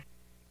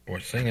Boy,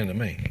 singing to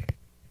me.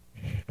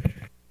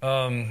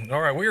 All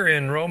right, we're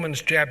in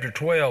Romans chapter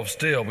 12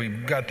 still.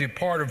 We've got through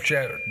part of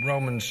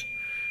Romans.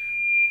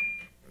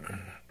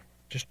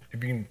 Just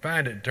if you can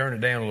find it, turn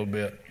it down a little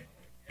bit.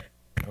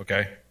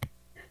 Okay.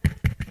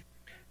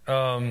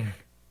 And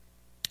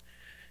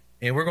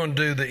we're going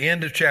to do the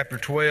end of chapter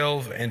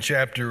 12 and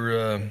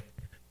chapter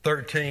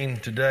 13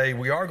 today.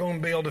 We are going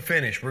to be able to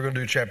finish. We're going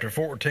to do chapter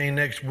 14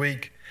 next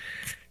week,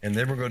 and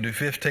then we're going to do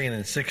 15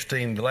 and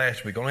 16 the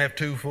last week. Only have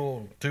two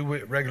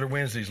regular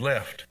Wednesdays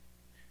left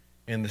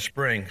in the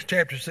spring.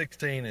 Chapter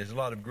 16 is a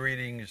lot of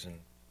greetings and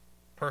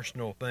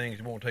personal things.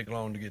 It won't take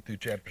long to get through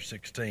chapter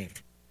 16.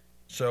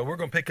 So we're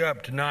going to pick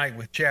up tonight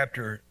with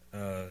chapter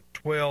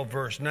 12,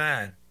 verse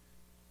 9.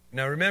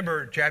 Now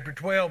remember, chapter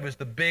 12 is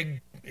the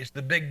big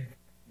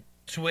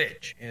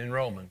switch in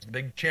Romans, the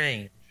big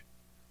change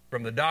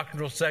from the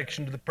doctrinal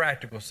section to the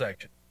practical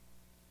section,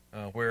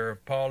 where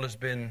Paul has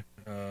been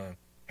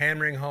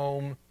hammering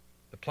home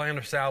the plan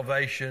of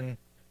salvation,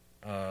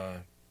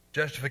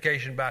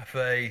 justification by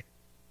faith,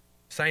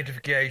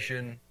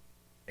 sanctification,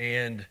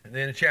 and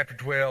then in chapter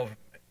 12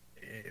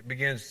 it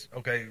begins,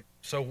 okay,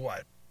 so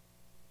what?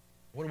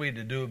 What are we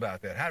to do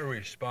about that? How do we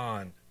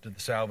respond to the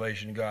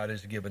salvation God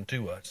has given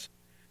to us?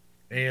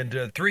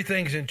 And three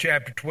things in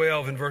chapter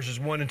 12 in verses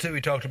 1 and 2.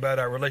 He talked about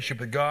our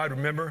relationship with God.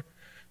 Remember,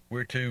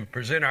 we're to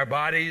present our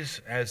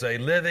bodies as a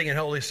living and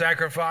holy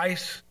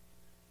sacrifice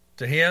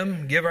to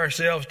Him, give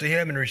ourselves to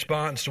Him in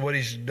response to what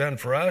He's done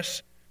for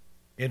us.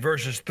 In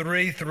verses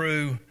 3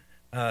 through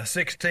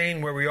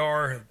 16, where we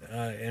are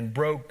and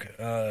broke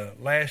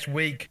last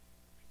week,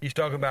 he's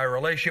talking about our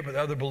relationship with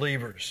other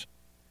believers.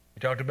 He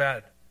talked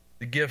about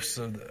the gifts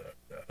of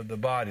the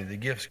body, the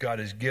gifts God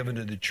has given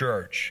to the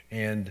church.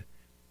 And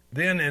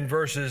then in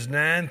verses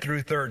 9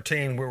 through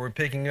 13, where we're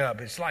picking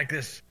up, it's like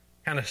this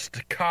kind of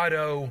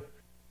staccato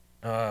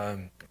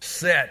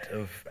set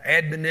of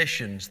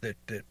admonitions that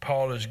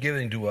Paul is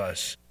giving to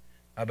us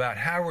about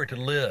how we're to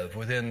live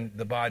within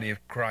the body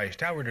of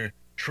Christ, how we're to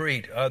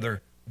treat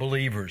other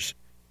believers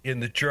in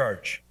the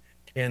church.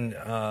 And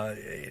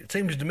it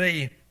seems to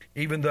me,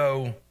 even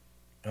though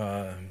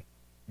the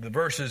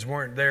verses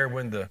weren't there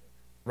when the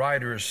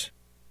writers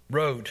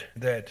wrote,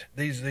 that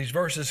these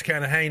verses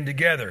kind of hang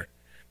together.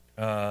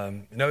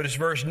 Notice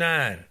verse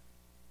 9.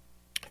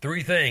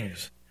 Three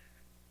things.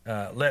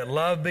 Let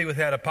love be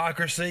without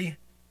hypocrisy.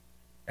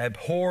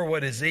 Abhor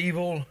what is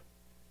evil.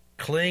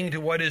 Cling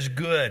to what is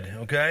good.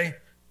 Okay?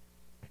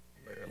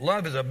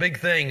 Love is a big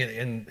thing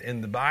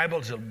in the Bible.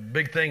 It's a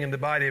big thing in the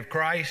body of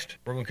Christ.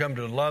 We're going to come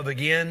to love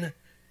again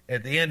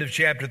at the end of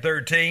chapter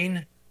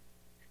 13.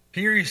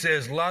 Here he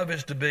says love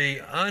is to be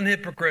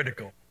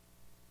unhypocritical.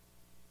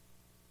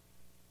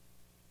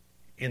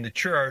 In the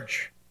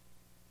church,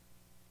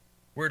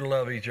 we're to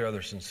love each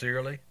other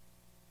sincerely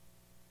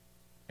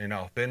and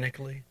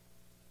authentically.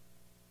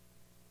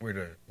 We're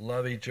to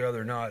love each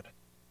other, not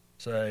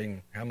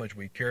saying how much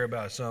we care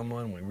about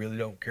someone, we really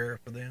don't care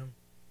for them.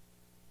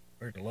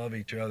 We're to love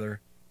each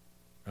other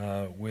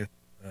with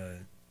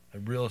a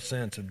real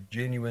sense of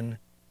genuine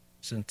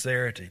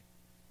sincerity.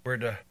 We're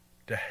to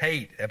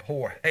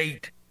abhor,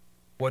 hate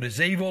what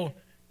is evil,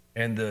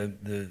 and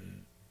the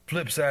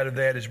flip side of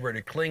that is we're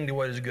to cling to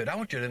what is good. I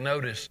want you to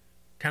notice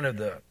kind of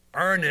the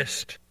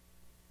earnest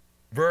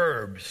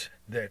verbs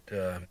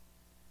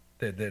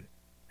that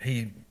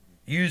he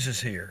uses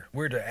here.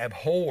 We're to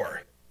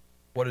abhor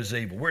what is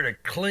evil. We're to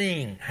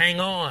cling, hang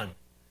on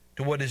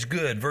to what is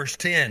good. Verse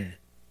 10,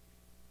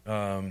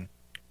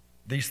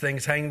 these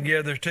things hang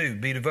together too.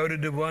 Be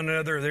devoted to one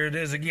another. There it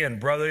is again,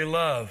 brotherly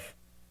love.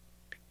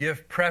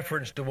 Give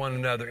preference to one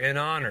another in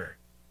honor.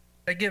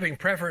 That giving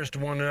preference to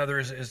one another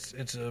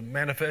it's a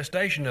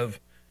manifestation of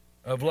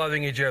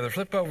loving each other.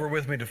 Flip over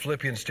with me to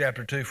Philippians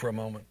chapter 2 for a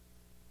moment.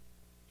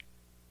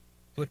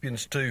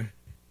 Philippians 2.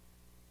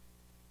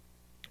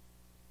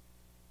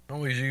 I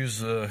always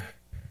use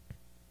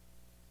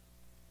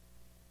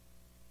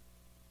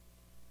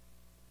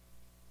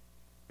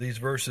these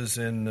verses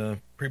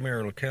in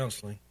premarital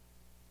counseling.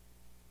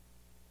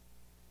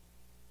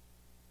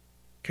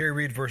 Carrie,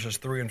 read verses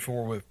 3 and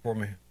 4 for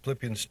me.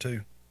 Philippians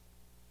 2.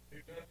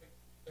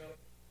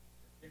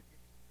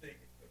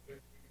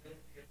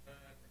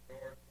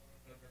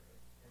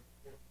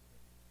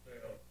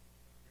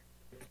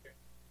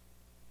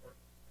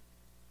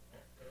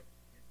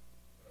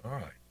 All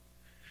right.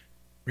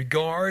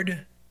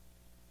 Regard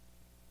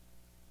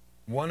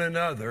one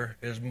another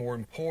as more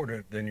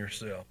important than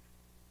yourself.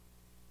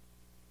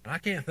 I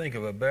can't think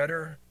of a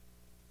better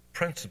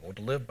principle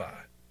to live by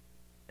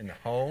in the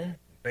home,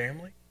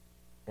 family,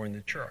 or in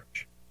the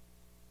church.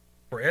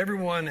 For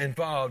everyone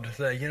involved to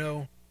say,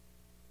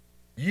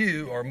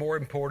 you are more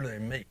important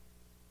than me.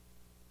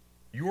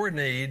 Your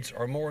needs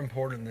are more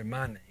important than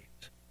my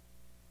needs.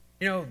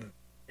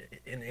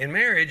 In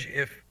marriage,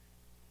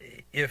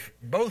 if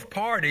both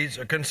parties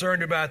are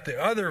concerned about the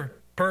other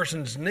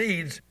person's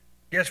needs,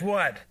 guess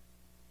what?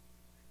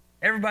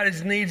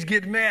 Everybody's needs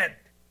get met.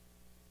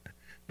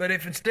 But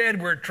if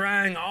instead we're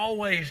trying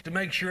always to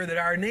make sure that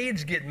our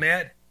needs get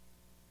met,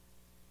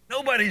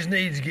 nobody's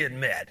needs get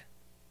met.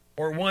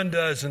 or one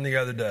does and the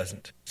other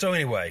doesn't. So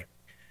anyway,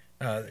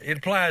 it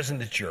applies in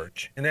the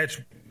church, and that's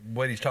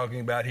what he's talking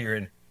about here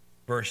in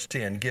verse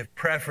 10. Give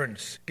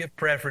preference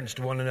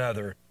to one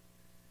another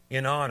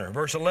in honor.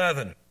 Verse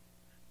 11,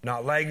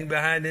 not lagging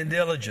behind in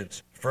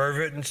diligence,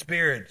 fervent in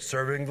spirit,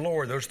 serving the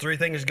Lord. Those three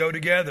things go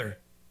together.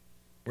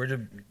 We're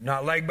to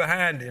not lag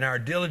behind in our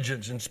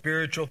diligence in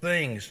spiritual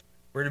things.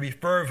 We're to be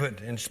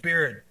fervent in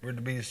spirit. We're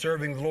to be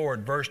serving the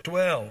Lord. Verse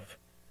 12,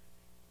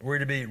 we're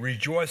to be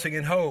rejoicing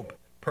in hope,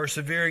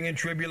 persevering in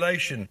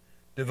tribulation,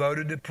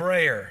 devoted to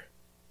prayer.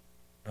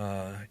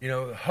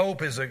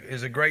 Hope is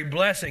a great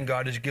blessing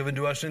God has given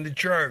to us in the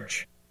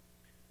church.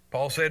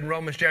 Paul said in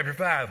Romans chapter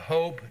 5,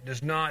 hope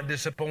does not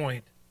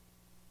disappoint.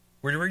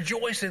 We're to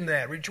rejoice in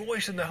that.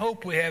 Rejoice in the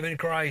hope we have in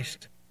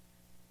Christ.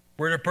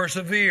 We're to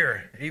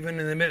persevere, even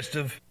in the midst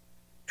of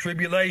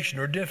tribulation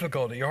or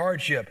difficulty or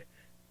hardship.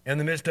 In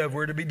the midst of,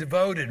 we're to be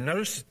devoted.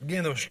 Notice,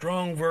 again, those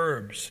strong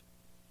verbs.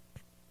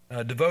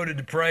 Devoted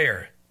to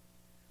prayer.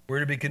 We're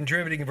to be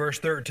contributing, in verse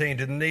 13,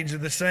 to the needs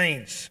of the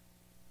saints.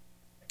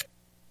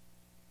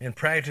 And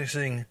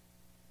practicing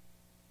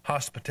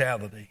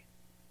hospitality.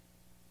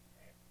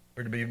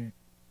 We're to be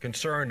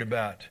concerned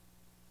about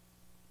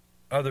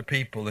other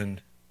people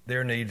and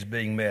their needs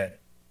being met.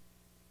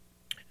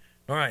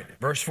 All right,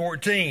 verse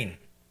 14.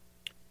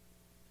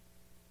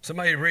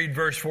 Somebody read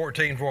verse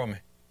 14 for me.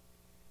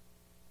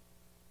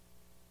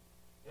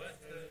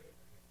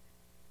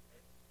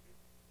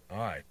 All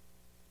right.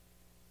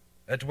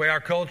 That's the way our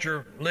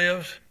culture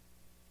lives.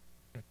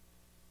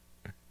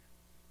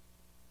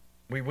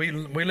 We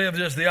live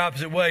just the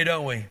opposite way,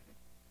 don't we?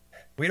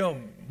 We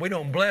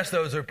don't bless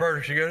those who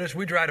persecute us.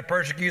 We try to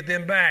persecute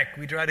them back.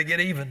 We try to get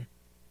even.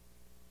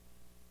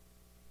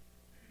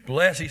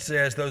 Bless, he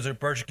says, those who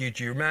persecute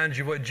you. Reminds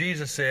you of what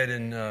Jesus said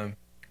in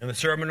the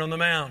Sermon on the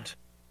Mount.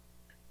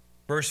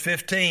 Verse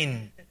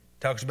 15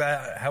 talks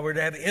about how we're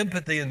to have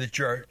empathy in the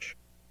church.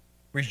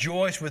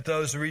 Rejoice with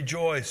those who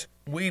rejoice.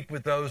 Weep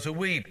with those who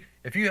weep.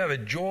 If you have a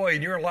joy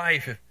in your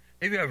life,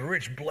 if you have a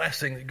rich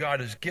blessing that God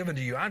has given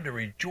to you, I'm to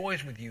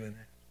rejoice with you in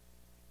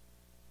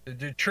that.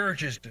 The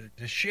church is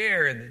to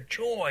share in the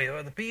joy of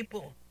other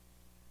people.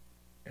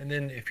 And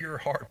then if you're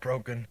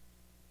heartbroken,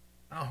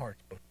 our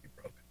heart's supposed to be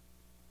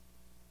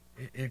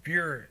broken. If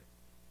you're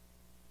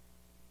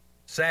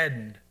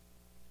saddened,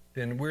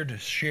 then we're to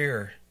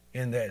share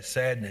in that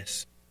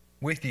sadness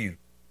with you.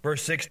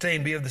 Verse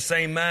 16, be of the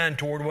same mind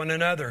toward one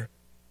another.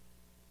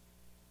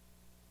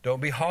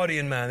 Don't be haughty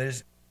in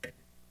mind.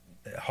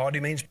 Haughty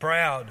means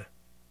proud.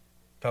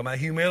 Talking about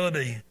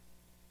humility.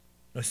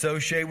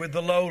 Associate with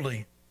the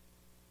lowly.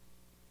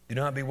 Do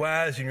not be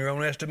wise in your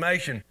own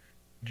estimation.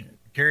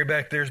 Carrie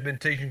back there's been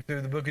teaching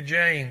through the book of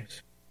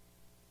James.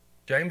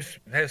 James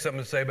has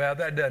something to say about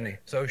that, doesn't he?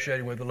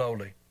 Associating with the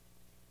lowly.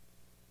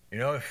 You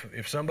know,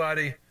 if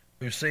somebody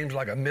who seems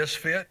like a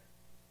misfit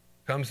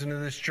comes into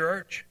this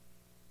church,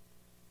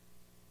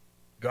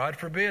 God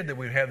forbid that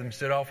we'd have them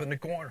sit off in the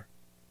corner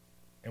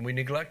and we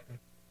neglect them.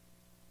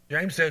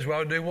 James says,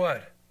 well, do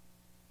what?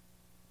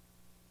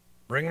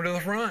 Bring them to the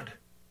front.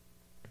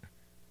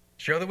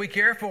 Show that we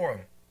care for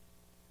them.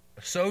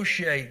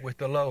 Associate with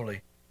the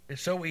lowly.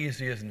 It's so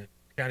easy, isn't it,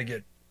 to kind of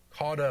get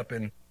caught up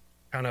in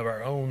kind of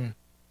our own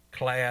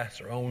class,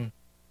 our own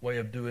way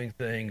of doing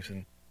things,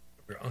 and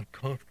we're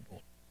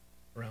uncomfortable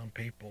around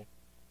people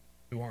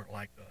who aren't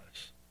like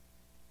us.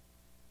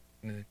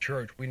 And in the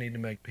church, we need to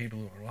make people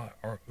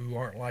who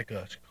aren't like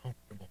us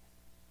comfortable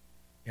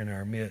in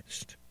our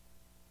midst.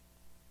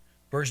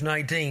 Verse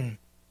 18.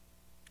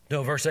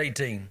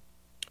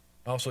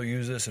 Also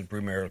use this in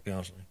premarital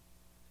counseling.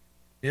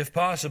 If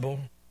possible,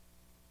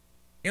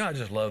 I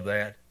just love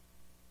that.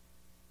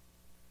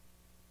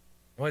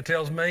 What it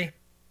tells me,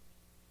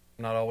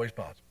 not always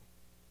possible.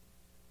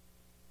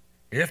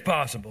 If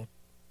possible,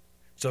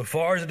 so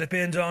far as it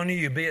depends on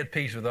you, be at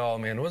peace with all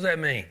men. What does that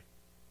mean?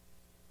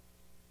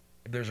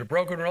 If there's a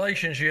broken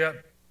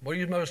relationship, what are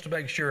you supposed to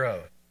make sure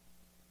of?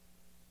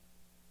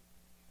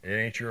 It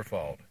ain't your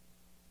fault.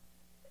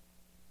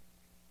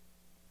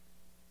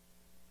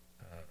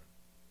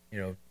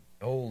 The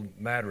whole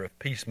matter of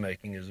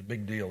peacemaking is a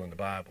big deal in the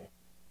Bible.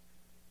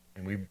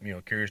 And we,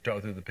 Carrie's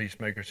talked through the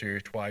Peacemaker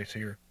series twice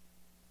here.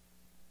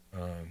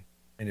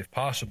 And if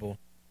possible,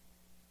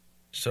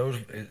 so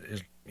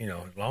as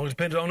long as it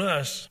depends on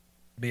us,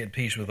 be at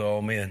peace with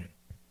all men.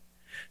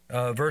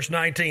 Verse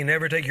 19,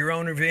 never take your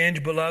own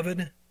revenge,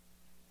 beloved,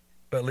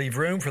 but leave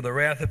room for the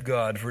wrath of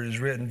God, for it is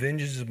written,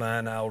 vengeance is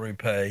mine, I will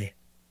repay,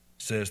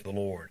 says the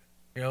Lord.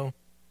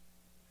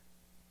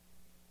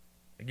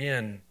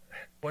 Again,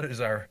 what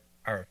is our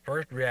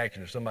first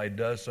reaction if somebody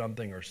does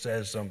something or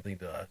says something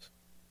to us?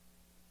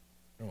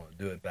 We want to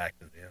do it back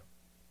to them,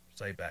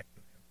 say back to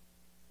them.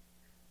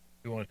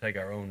 We want to take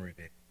our own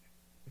revenge.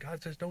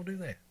 God says, don't do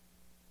that.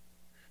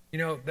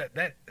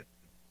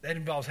 That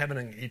involves having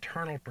an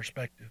eternal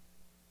perspective.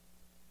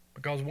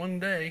 Because one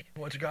day,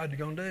 what's God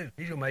going to do?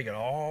 He's going to make it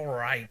all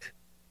right.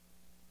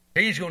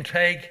 He's going to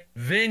take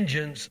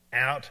vengeance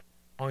out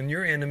on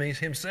your enemies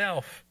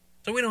himself.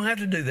 So we don't have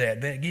to do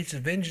that. He says,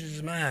 vengeance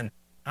is mine.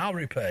 I'll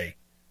repay,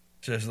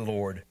 says the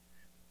Lord.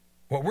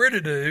 What we're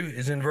to do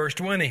is in verse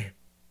 20.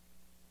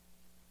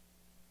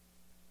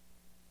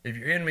 If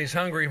your enemy's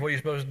hungry, what are you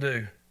supposed to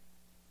do?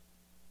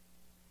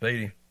 Feed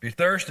him. If you're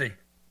thirsty,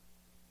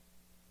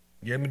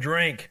 give him a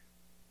drink.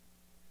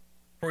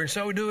 For in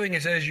so doing,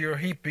 it says you're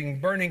heaping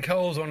burning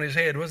coals on his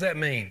head. What does that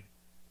mean?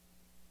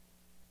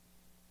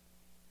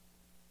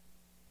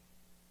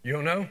 You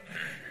don't know?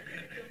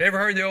 Ever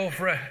heard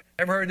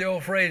the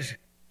old phrase,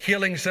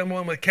 killing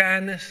someone with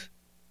kindness?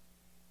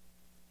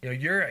 You know,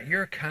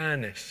 your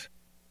kindness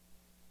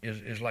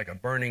is like a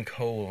burning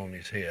coal on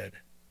his head,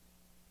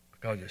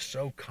 because it's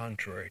so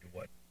contrary to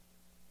what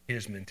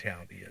his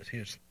mentality is,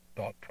 his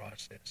thought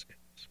process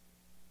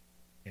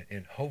is.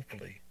 And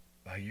hopefully,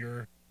 by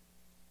your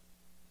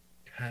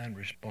kind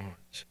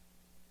response,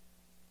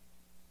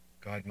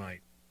 God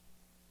might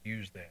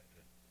use that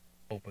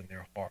to open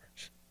their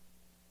hearts.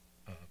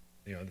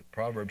 The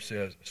proverb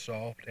says, a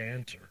soft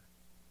answer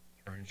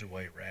turns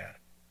away wrath.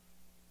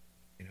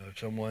 If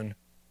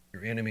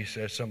your enemy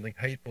says something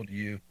hateful to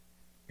you,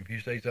 if you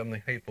say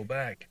something hateful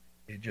back,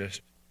 it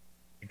just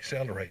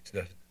accelerates,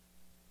 doesn't it?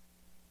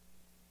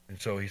 And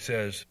so he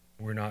says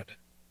we're not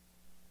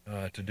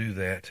to do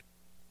that.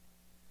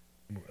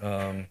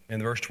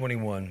 In verse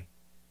 21,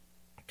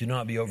 do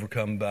not be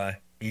overcome by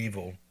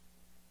evil,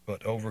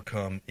 but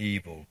overcome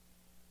evil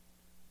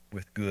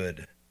with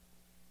good.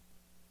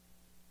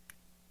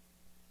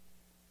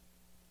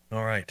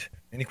 All right.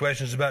 Any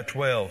questions about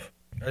 12?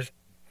 I just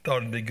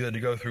thought it'd be good to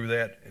go through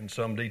that in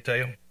some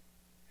detail.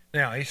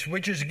 Now, he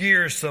switches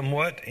gears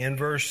somewhat in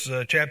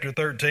chapter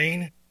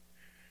 13,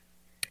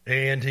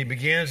 and he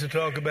begins to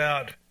talk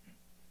about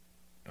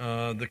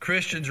the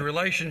Christian's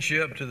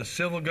relationship to the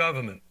civil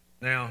government.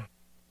 Now,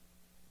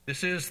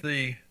 this is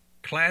the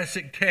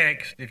classic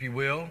text, if you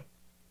will,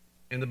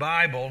 in the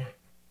Bible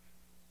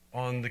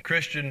on the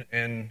Christian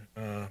and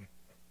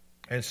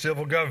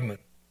civil government.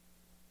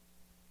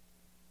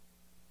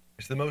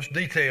 It's the most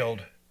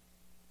detailed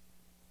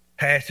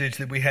passage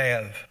that we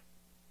have.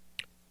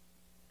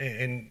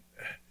 And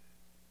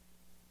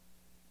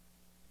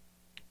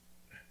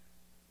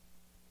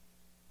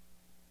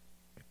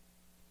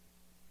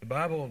the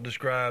Bible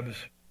describes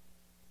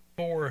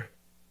 4,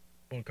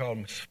 we'll call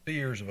them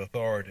spheres of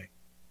authority.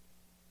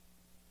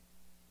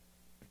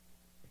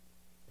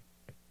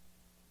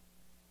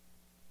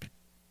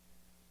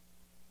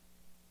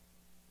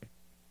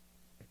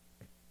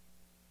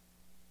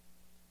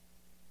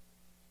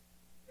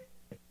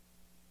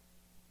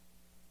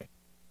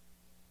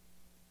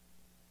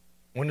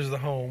 One is the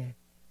home,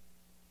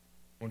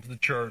 one's the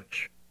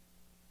church,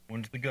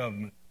 one's the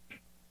government,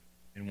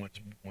 and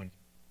one's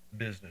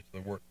business, the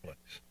workplace.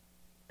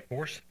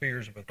 4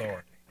 spheres of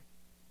authority.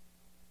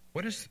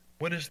 What is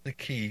the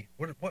key?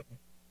 What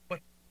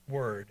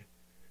word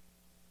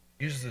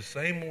uses the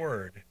same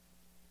word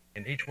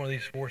in each one of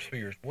these 4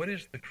 spheres? What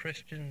is the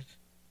Christian's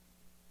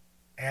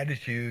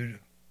attitude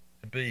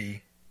to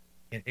be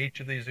in each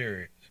of these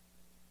areas?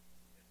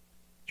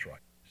 That's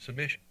right.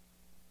 Submission.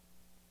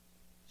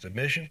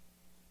 Submission.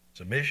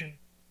 Submission,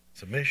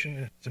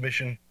 submission,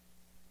 submission,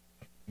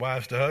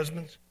 wives to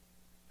husbands,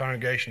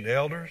 congregation to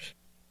elders,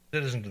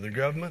 citizens to the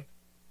government.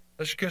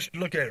 Let's just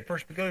look at it.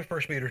 First, go to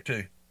 1 Peter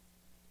 2.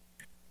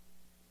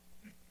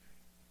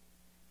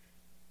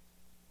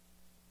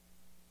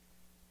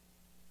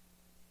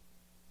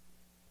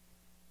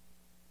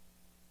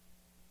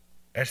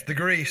 That's the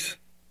grease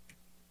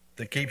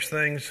that keeps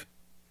things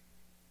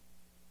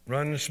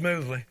running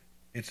smoothly.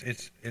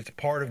 It's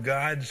part of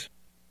God's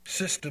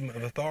system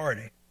of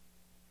authority.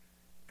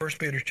 1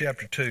 Peter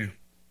chapter 2.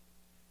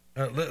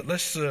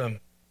 Let's look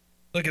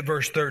at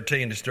verse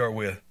 13 to start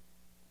with.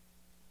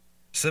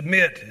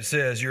 Submit, it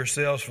says,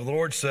 yourselves for the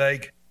Lord's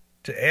sake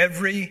to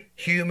every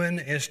human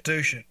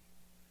institution,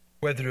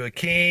 whether to a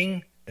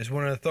king as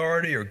one in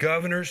authority or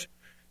governors.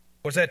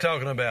 What's that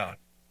talking about?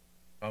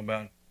 Talking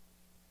about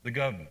the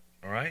government,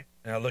 all right?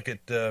 Now look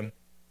at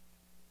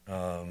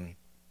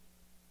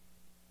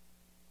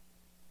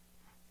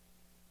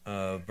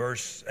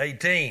verse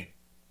 18.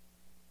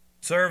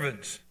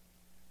 Servants,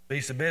 be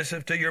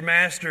submissive to your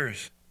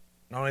masters,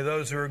 not only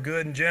those who are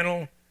good and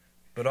gentle,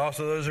 but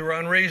also those who are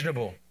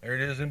unreasonable. There it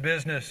is in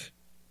business.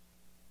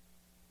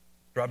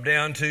 Drop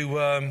down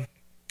to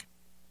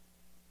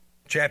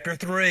chapter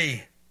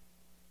 3,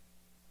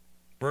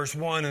 verse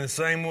 1. In the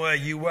same way,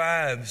 you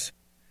wives,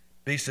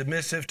 be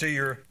submissive to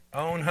your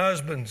own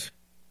husbands.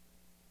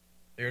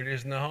 There it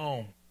is in the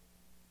home.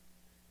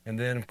 And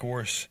then, of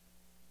course,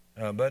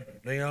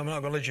 but I'm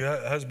not going to let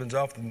your husbands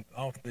off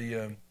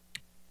the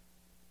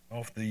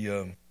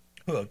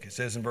hook. It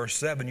says in verse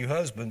 7, you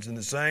husbands, in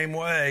the same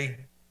way,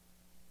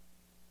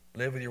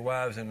 live with your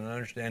wives in an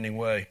understanding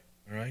way.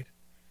 All right?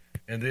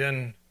 And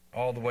then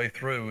all the way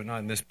through, not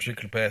in this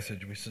particular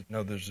passage, we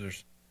know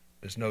there's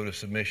note of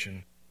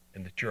submission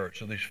in the church.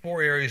 So there's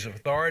 4 areas of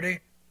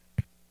authority.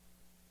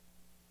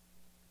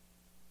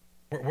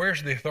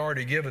 Where's the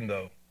authority given,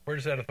 though? Where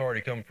does that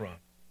authority come from?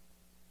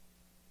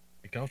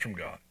 It comes from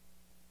God.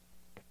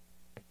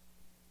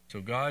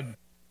 So God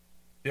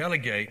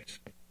delegates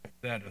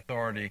that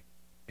authority,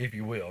 if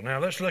you will. Now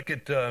let's look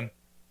at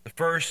the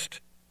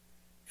first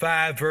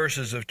 5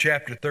 verses of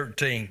chapter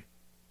 13.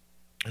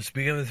 Let's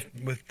begin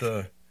with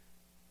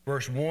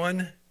verse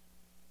 1.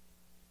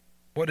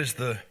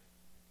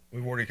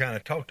 We've already kind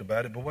of talked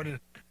about it, but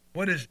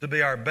what is to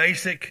be our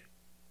basic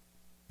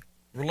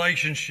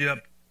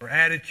relationship or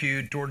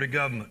attitude toward the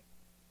government?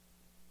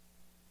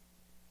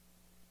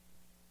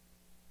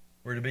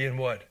 We're to be in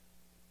what?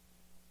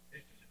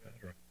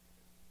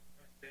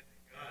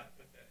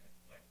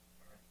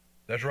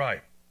 That's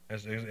right.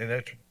 That's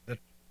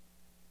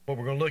what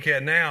we're going to look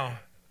at now.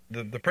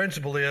 The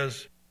principle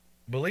is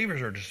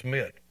believers are to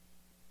submit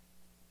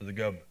to the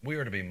government. We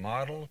are to be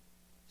model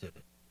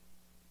citizens.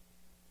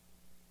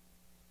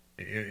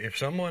 If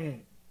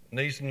someone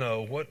needs to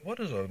know what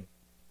does a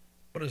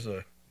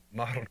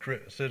model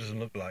citizen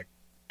look like,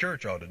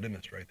 church ought to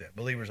demonstrate that.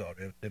 Believers ought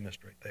to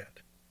demonstrate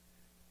that.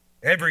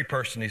 Every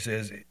person, he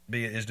says,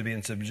 is to be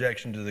in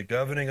subjection to the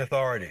governing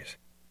authorities.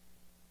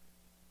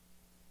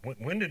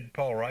 When did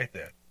Paul write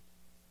that?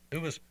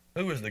 Who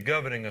was the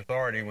governing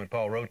authority when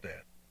Paul wrote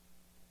that?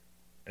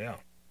 Yeah.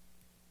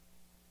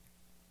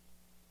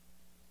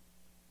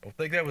 Don't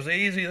think that was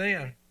easy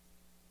then.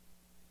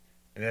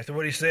 And that's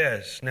what he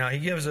says. Now, he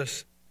gives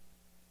us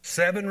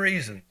 7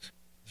 reasons.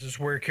 This is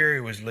where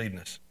Kerry was leading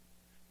us.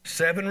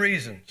 7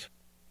 reasons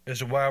as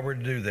to why we're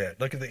to do that.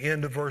 Look at the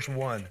end of verse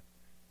 1.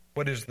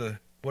 Why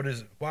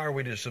are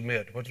we to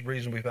submit? What's the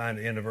reason we find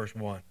at the end of verse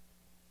 1?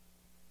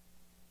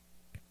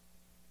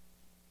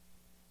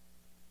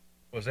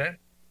 What's that?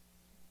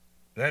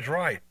 That's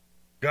right.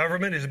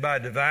 Government is by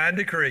divine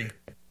decree.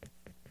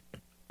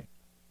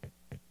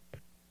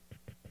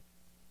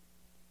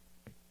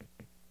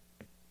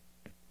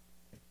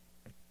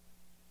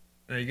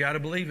 Now you got to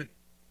believe it,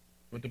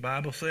 what the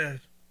Bible says.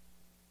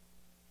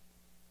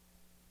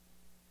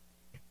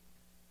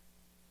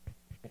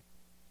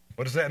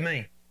 What does that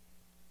mean?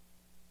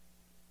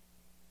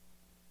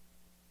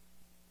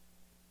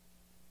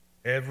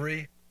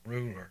 Every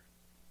ruler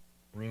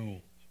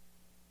rules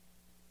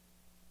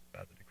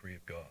by the decree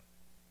of God.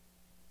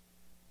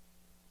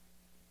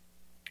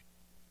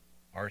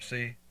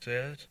 R.C.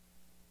 says,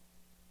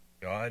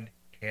 God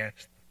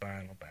casts the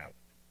final ballot.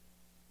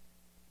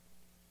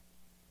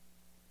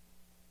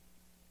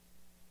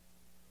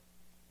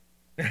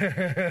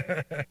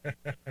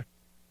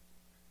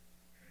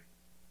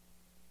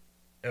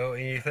 Oh,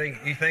 and you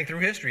think through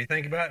history. You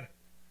think about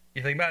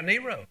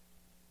Nero.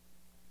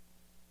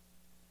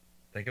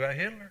 Think about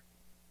Hitler.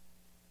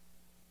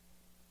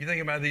 You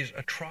think about these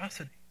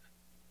atrocities.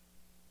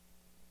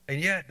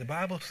 And yet the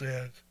Bible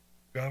says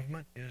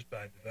government is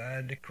by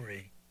divine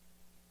decree.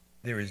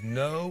 There is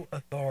no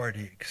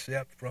authority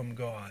except from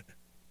God.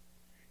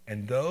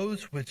 And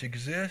those which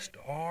exist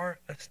are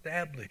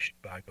established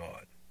by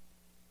God.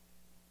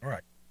 All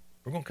right.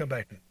 We're going to come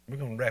back to we're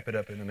going to wrap it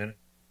up in a minute.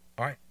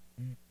 All right.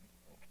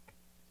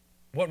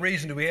 What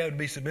reason do we have to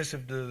be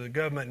submissive to the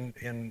government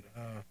in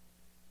the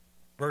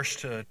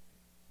first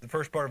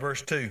part of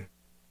verse 2?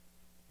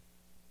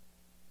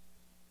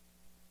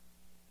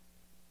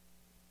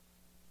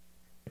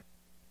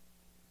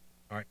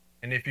 All right.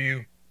 And if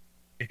you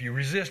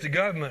resist the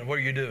government, what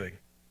are you doing?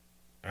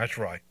 That's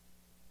right.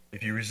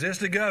 If you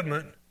resist the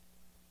government,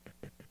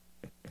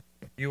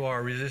 you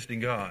are resisting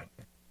God.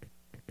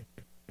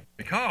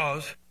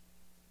 Because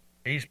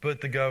He's put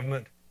the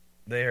government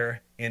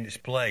there in its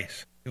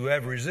place.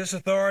 Whoever resists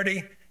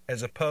authority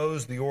has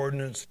opposed the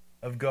ordinance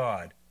of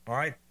God. All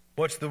right?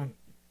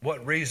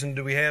 What reason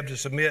do we have to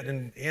submit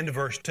in the end of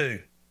verse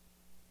 2?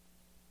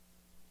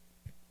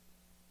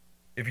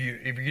 If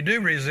you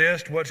do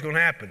resist, what's going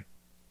to happen?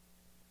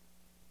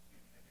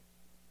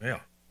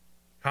 Yeah.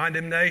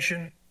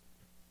 Condemnation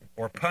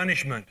or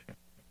punishment.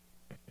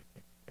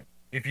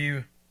 If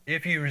you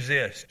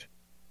resist.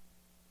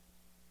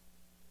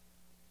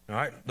 All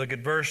right, look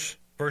at first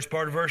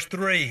part of verse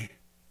 3.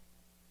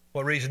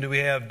 What reason do we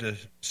have to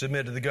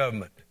submit to the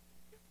government?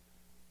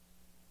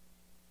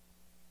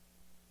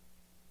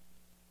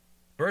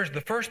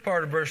 The first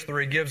part of verse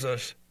 3 gives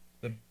us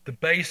the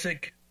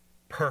basic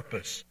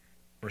purpose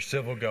for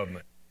civil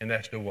government, and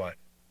that's to what?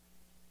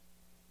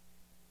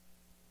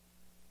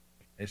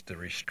 It's to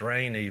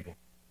restrain evil.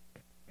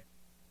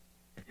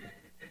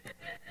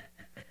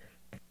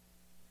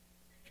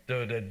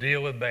 To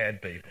deal with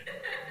bad people.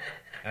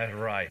 That's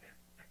right.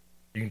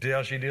 You can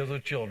tell she deals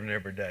with children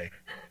every day.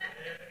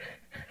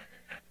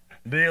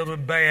 Deals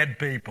with bad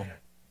people.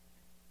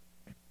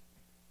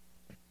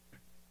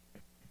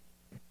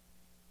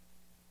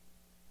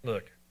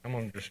 Look,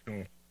 I'm just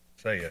going to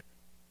say it.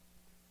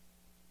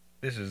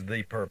 This is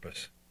the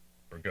purpose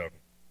for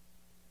government.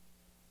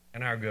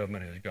 And our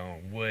government has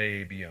gone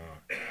way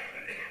beyond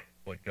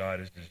what God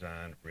has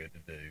designed for it to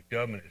do.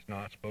 Government is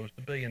not supposed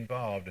to be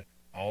involved in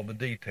all the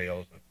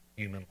details of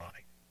human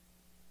life.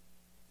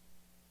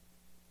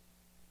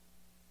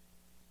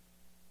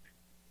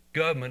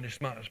 Government is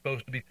not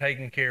supposed to be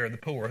taking care of the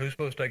poor. Who's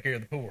supposed to take care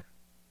of the poor?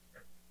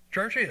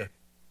 Church is.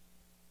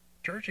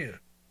 Church is.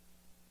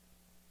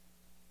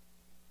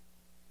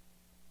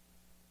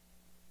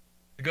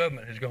 The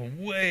government has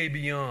gone way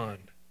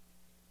beyond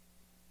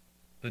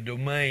the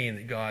domain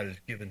that God has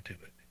given to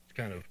it. It's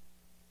kind of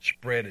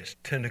spread its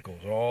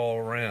tentacles all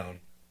around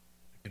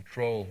to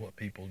control what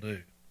people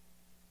do.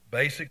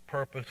 Basic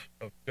purpose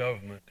of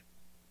government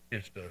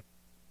is to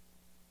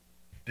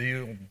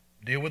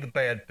deal with the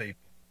bad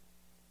people,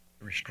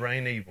 to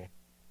restrain evil.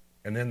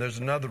 And then there's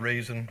another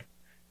reason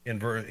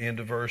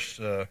into verse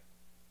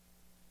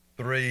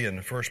 3 and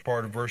the first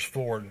part of verse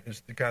 4.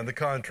 It's kind of the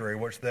contrary.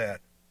 What's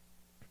that?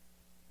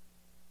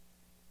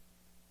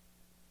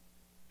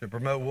 To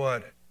promote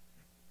what?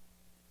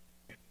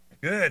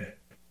 Good.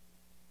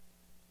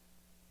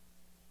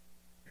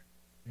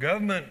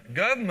 Government,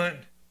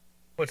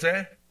 what's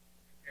that?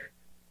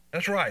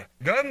 That's right.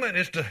 Government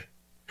is to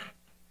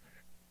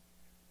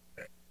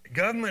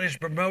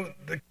promote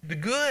the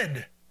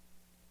good.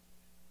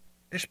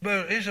 It's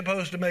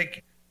supposed to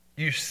make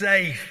you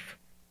safe.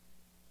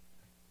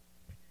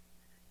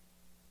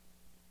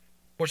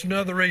 What's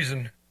another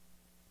reason?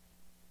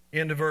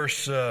 Into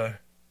verse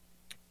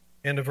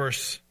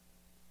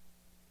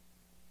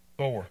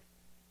 4.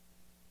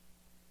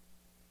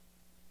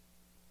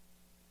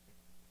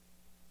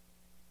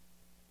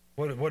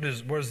 What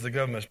is the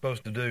government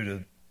supposed to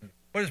do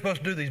what is it supposed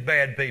to do to these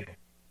bad people?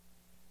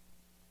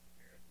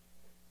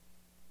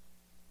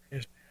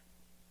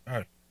 All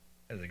right.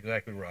 That's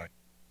exactly right.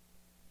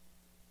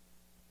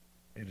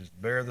 It is to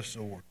bear the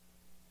sword.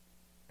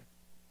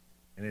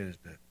 And it is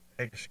to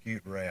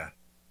execute wrath.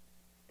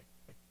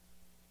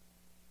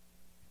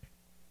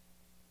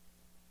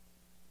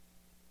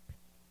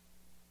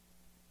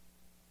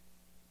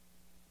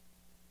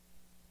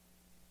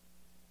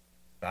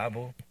 The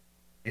Bible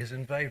is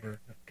in favor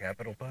of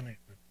capital punishment.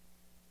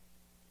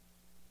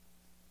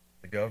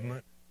 The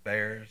government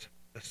bears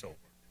the sword.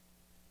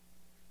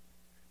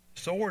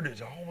 The sword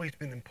has always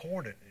been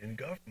important in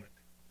government.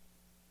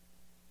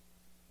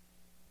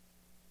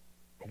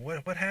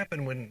 But what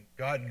happened when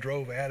God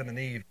drove Adam and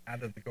Eve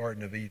out of the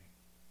Garden of Eden?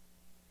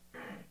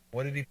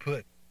 What did he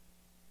put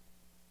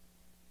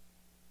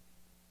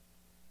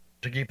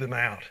to keep them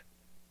out?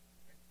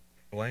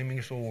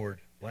 Flaming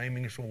swords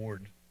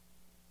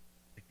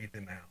to keep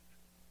them out.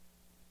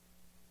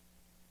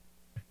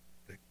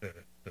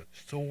 The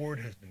sword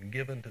has been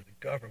given to the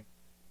government.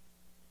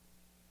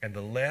 And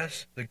the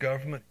less the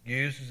government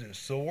uses its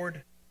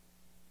sword,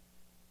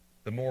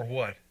 the more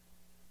what?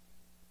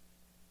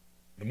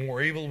 The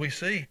more evil we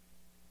see.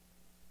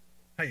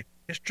 Hey,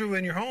 it's true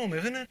in your home,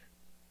 isn't it?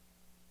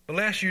 The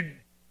less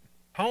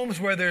homes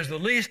where there's the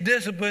least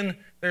discipline,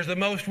 there's the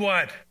most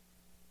what?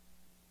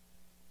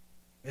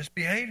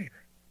 Misbehavior.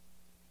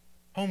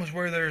 Homes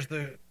where there's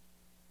the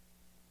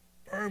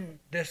firm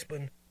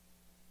discipline,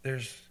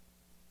 there's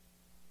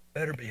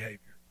better behavior.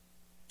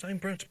 Same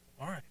principle.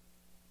 All right.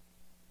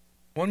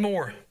 One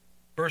more.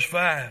 Verse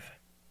 5.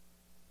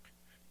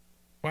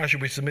 Why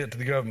should we submit to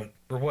the government?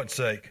 For what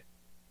sake?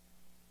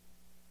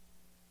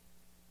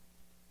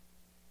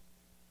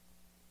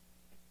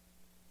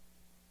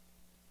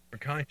 For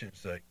conscience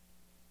sake.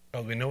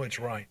 Because we know it's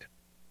right.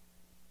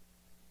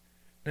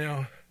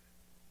 Now,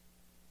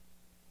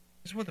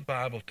 this is what the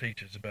Bible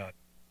teaches about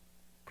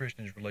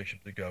Christians'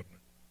 relationship to government.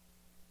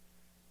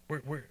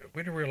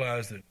 We to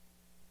realize that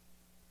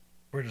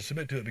we're to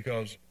submit to it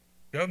because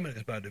government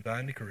is by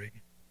divine decree.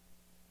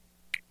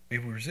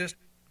 If we resist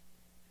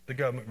the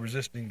government,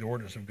 resisting the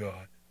ordinance of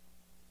God.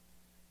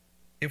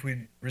 If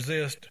we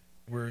resist,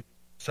 we're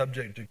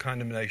subject to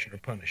condemnation or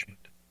punishment.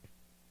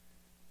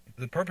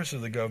 The purpose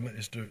of the government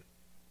is to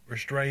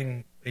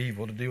restrain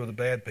evil, to deal with the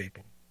bad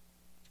people.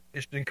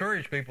 It's to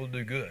encourage people to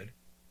do good,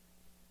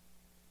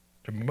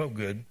 to promote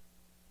good.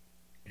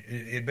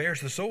 It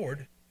bears the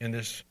sword in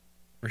this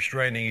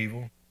restraining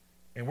evil,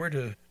 and we're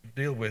to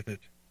deal with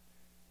it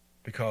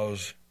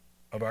because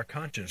of our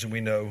conscience, and we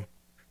know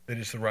that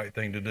it's the right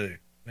thing to do.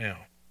 Now,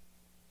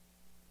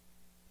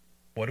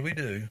 what do we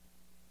do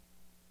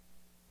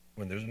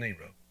when there's a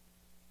Nero?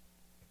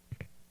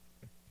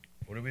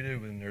 What do we do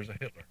when there's a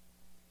Hitler?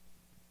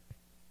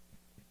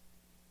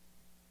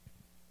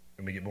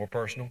 Can we get more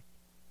personal?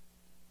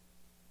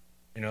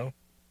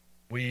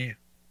 We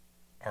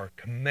are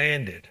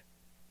commanded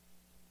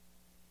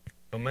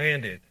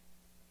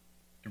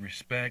to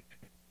respect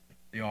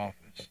the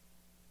office,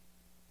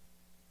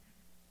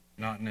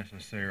 not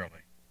necessarily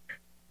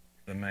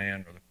the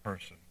man or the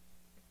person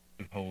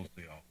who holds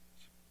the office.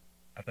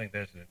 I think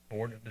that's an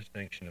important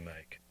distinction to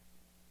make.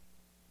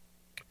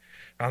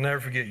 I'll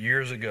never forget,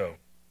 years ago,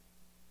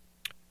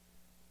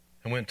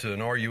 I went to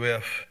an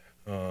RUF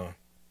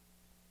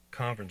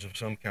conference of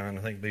some kind.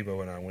 I think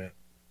Bevo and I went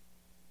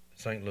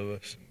to St.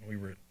 Louis.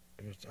 And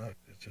it's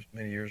just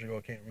many years ago,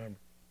 I can't remember.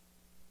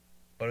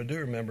 What I do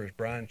remember is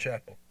Brian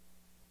Chappell,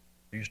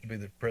 who used to be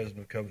the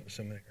president of Covenant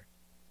Seminary,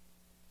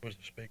 was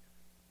the speaker.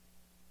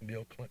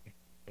 Bill Clinton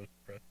was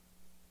the president.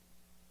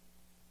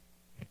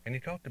 And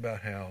he talked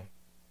about how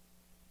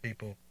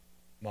people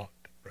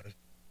mocked the president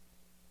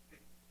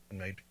and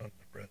made fun of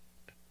the president.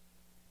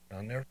 And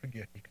I'll never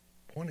forget, he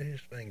pointed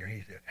his finger,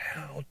 he said,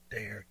 "How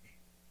dare you?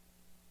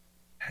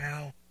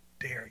 How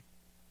dare you?"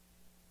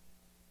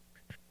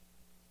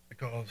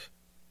 Because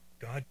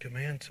God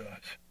commands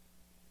us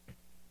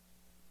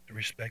to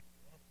respect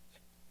the office.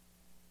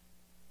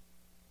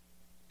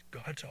 It's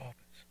God's office.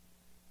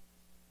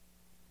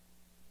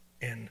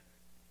 And,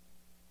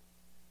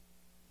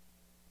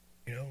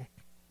 you know,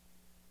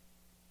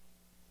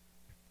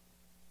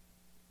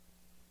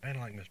 I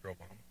didn't like Mr.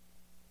 Obama.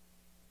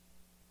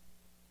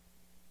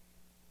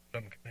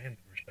 But I'm commanded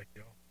to respect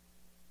the office.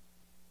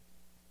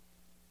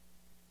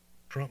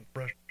 Trump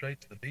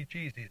frustrates the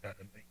bejesus out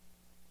of me.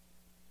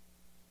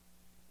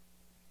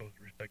 I'm supposed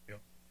to respect the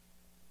office.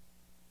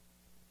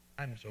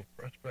 I'm so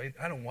frustrated.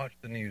 I don't watch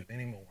the news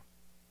anymore.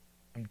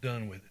 I'm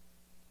done with it.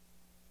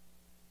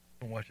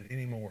 I don't watch it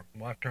anymore.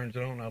 My wife turns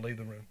it on, I leave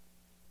the room.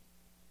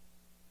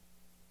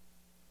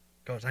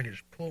 Because I can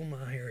just pull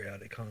my hair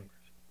out at Congress.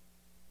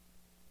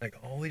 Make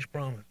all these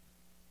promises.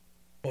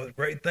 Well, the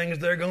great things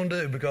they're going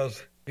to do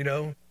because, you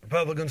know,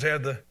 Republicans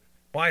have the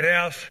White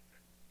House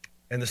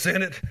and the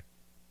Senate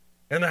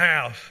and the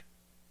House.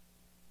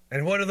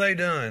 And what have they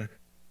done?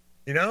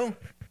 You know,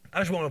 I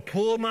just want to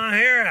pull my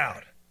hair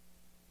out.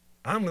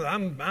 I'm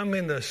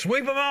in the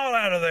sweep them all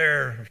out of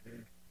there.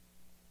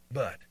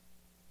 But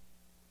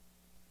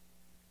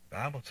the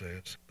Bible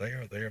says they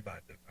are there by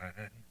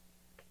divine.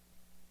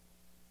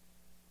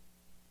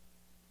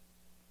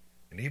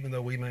 And even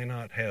though we may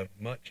not have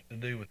much to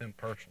do with them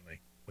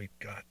personally, we've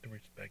got to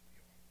respect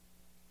the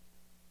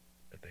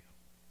office that they hold.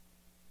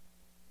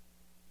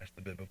 That's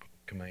the biblical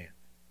command.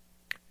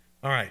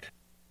 All right.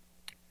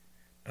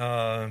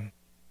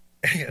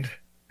 And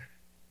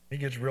he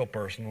gets real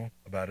personal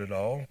about it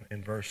all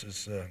in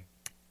verses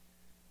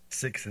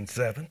 6 and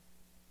 7.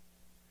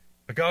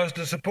 Because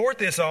to support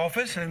this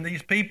office and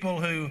these people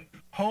who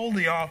hold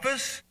the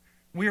office,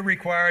 we're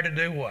required to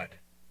do what?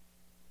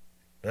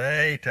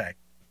 Pay tax.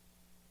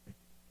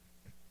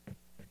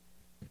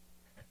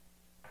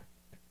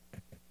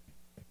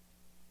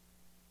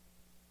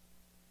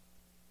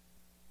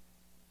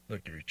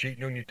 Look, if you're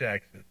cheating on your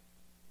taxes,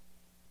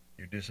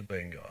 you're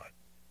disobeying God.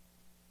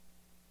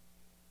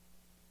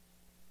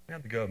 Now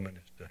the government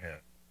is to have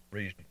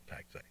reasonable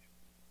taxation.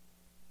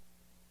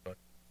 But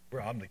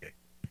we're obligated.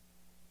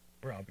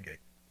 We're obligated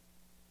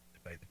to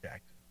pay the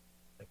taxes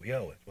that we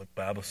owe. It's what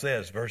the Bible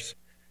says. Verse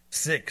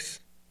 6.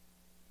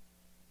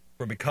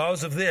 For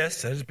because of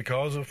this, that is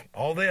because of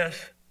all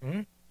this,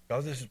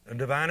 because it's a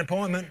divine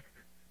appointment,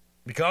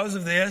 because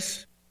of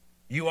this,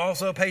 you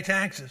also pay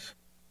taxes.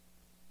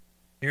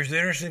 Here's the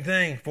interesting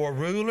thing. For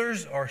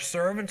rulers are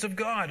servants of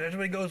God. That's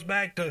what it goes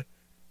back to.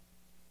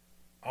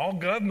 All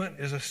government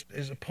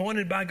is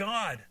appointed by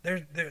God.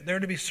 They're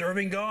to be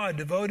serving God,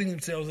 devoting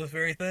themselves to this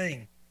very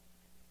thing.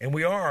 And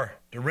we are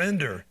to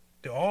render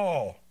to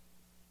all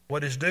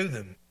what is due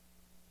them.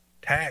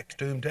 Tax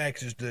to whom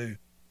tax is due.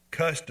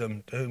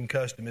 Custom to whom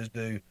custom is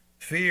due.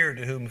 Fear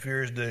to whom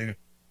fear is due.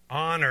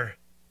 Honor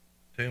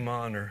to whom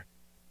honor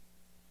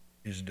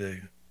is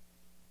due.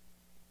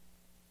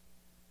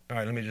 All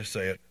right, let me just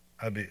say it.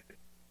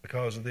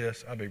 Because of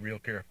this, I'll be real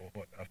careful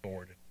what I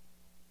forwarded.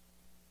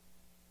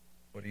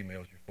 What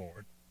emails you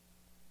forward.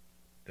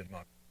 Did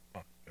not go.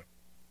 I'll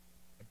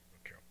be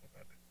real careful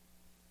about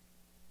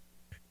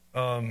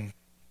it.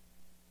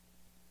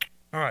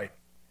 All right.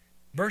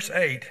 Verse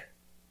 8,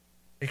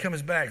 he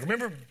comes back.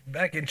 Remember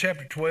back in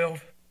chapter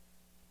 12?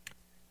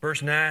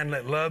 Verse 9,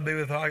 let love be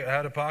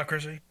without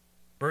hypocrisy.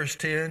 Verse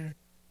 10,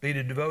 be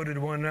devoted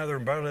to one another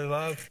in brotherly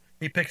love.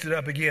 He picks it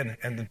up again.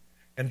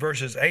 And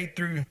verses 8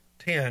 through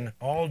 10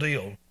 all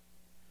deal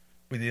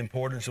with the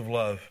importance of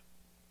love.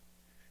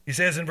 He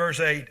says in verse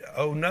 8,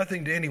 owe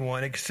nothing to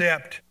anyone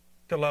except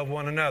to love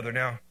one another.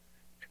 Now,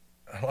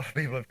 a lot of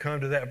people have come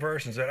to that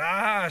verse and said,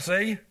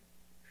 see,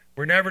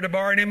 we're never to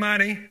borrow any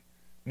money,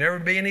 never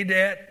be any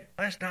debt.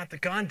 That's not the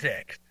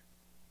context.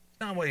 It's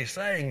not what he's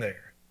saying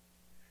there.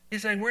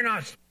 He's saying we're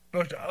not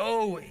supposed to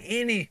owe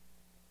anything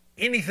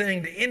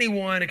to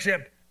anyone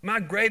except my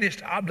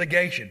greatest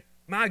obligation,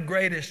 my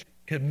greatest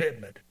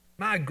commitment,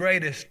 my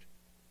greatest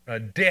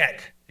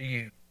debt to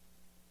you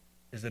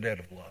is the debt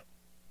of love.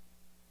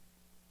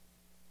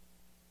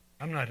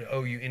 I'm not to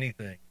owe you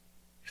anything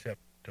except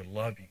to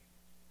love you.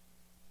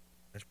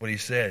 That's what he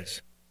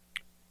says.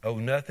 Owe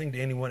nothing to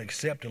anyone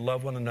except to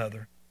love one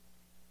another.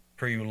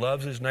 For he who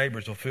loves his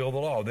neighbors will fulfill the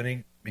law.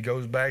 Then he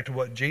goes back to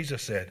what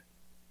Jesus said.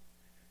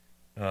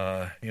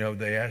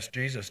 They asked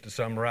Jesus to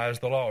summarize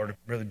the law or to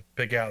really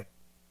pick out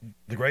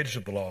the greatest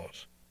of the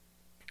laws.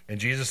 And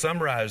Jesus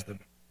summarized them.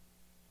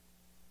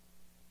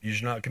 You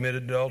should not commit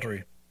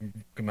adultery,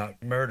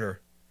 not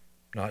murder,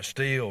 not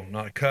steal,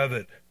 not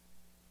covet.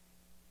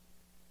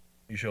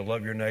 You shall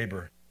love your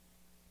neighbor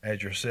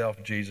as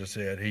yourself, Jesus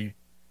said. He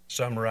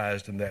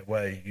summarized in that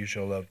way. You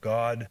shall love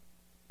God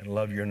and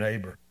love your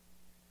neighbor.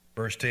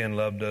 Verse 10,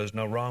 love does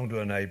no wrong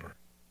to a neighbor.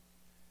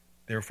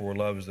 Therefore,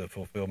 love is the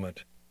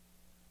fulfillment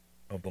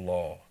of the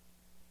law.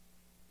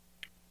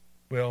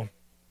 Well,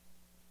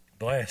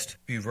 the last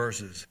few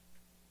verses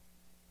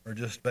are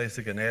just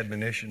basic an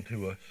admonition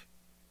to us.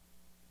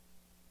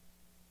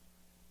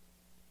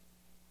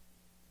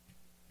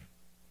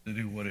 To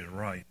do what is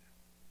right.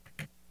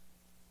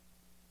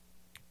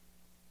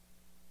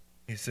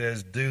 He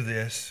says, do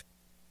this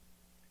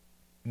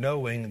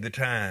knowing the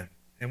time.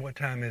 And what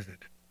time is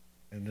it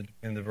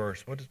in the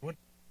verse? What's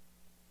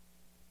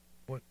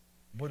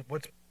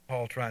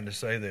Paul trying to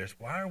say there?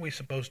 Why are we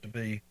supposed to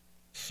be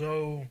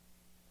so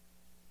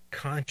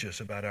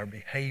conscious about our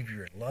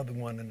behavior and loving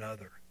one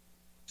another,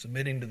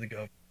 submitting to the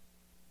government?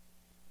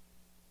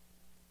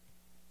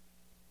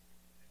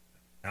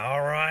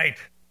 All right.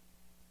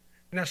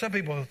 Now, some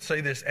people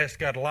say this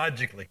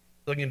eschatologically,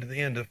 looking to the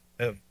end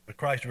of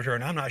Christ's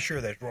return. I'm not sure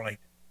that's right.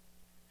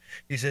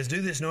 He says,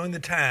 do this knowing the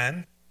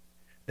time,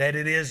 that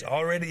it is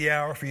already the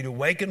hour for you to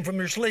waken from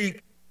your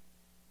sleep.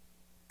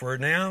 For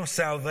now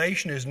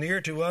salvation is nearer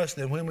to us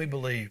than when we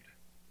believed.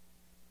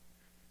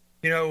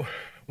 You know,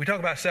 we talk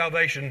about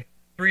salvation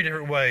 3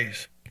 different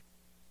ways.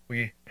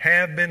 We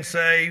have been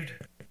saved.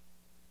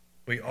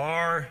 We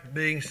are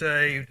being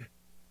saved.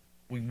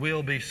 We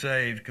will be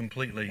saved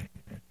completely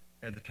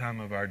at the time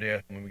of our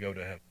death when we go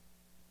to heaven.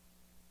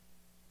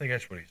 I think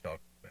that's what he's talking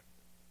about.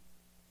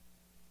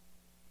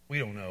 We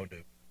don't know, do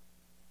we?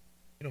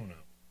 We don't know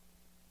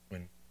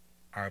when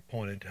our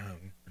appointed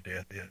time for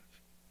death is.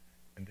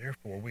 And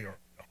therefore, we are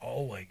to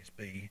always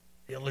be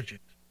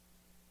diligent,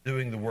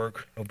 doing the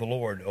work of the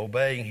Lord,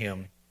 obeying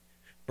Him.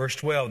 Verse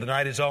 12, the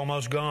night is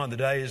almost gone. The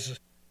day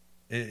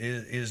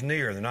is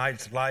near. The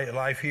night's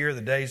life here,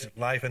 the day's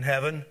life in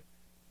heaven.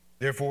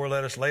 Therefore,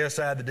 let us lay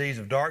aside the deeds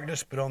of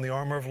darkness, put on the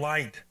armor of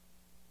light.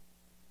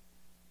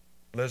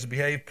 Let us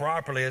behave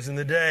properly as in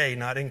the day,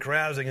 not in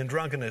carousing and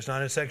drunkenness,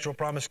 not in sexual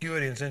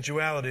promiscuity and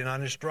sensuality, not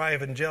in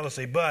strife and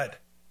jealousy, but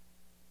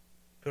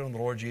put on the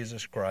Lord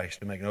Jesus Christ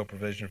and make no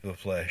provision for the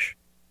flesh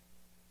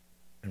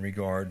in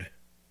regard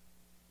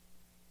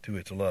to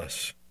its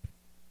lusts.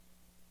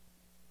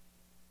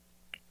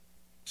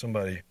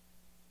 Somebody,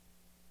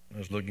 I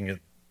was looking at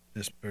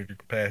this particular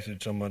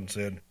passage, someone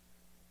said,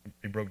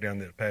 he broke down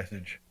that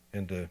passage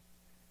into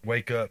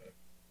wake up,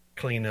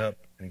 clean up,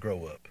 and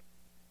grow up.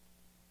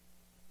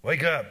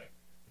 Wake up.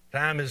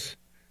 Time is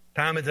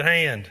at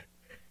hand.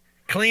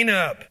 Clean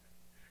up.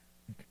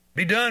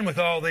 Be done with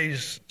all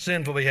these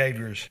sinful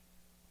behaviors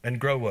and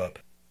grow up.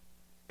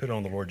 Put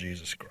on the Lord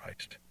Jesus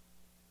Christ.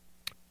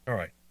 All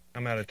right.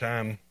 I'm out of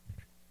time.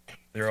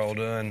 They're all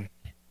done.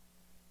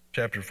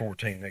 Chapter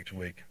 14 next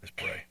week. Let's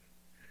pray.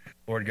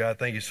 Lord God,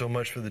 thank you so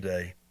much for the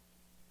day.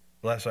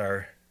 Bless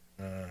our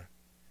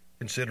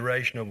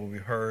consideration of what we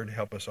heard.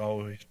 Help us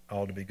all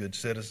to be good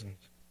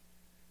citizens,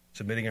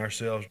 submitting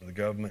ourselves to the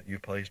government you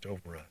placed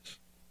over us.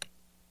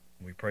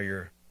 We pray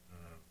your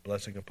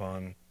blessing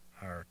upon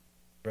our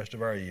rest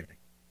of our evening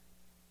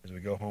as we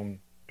go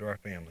home to our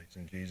families.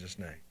 In Jesus'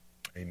 name,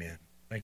 amen.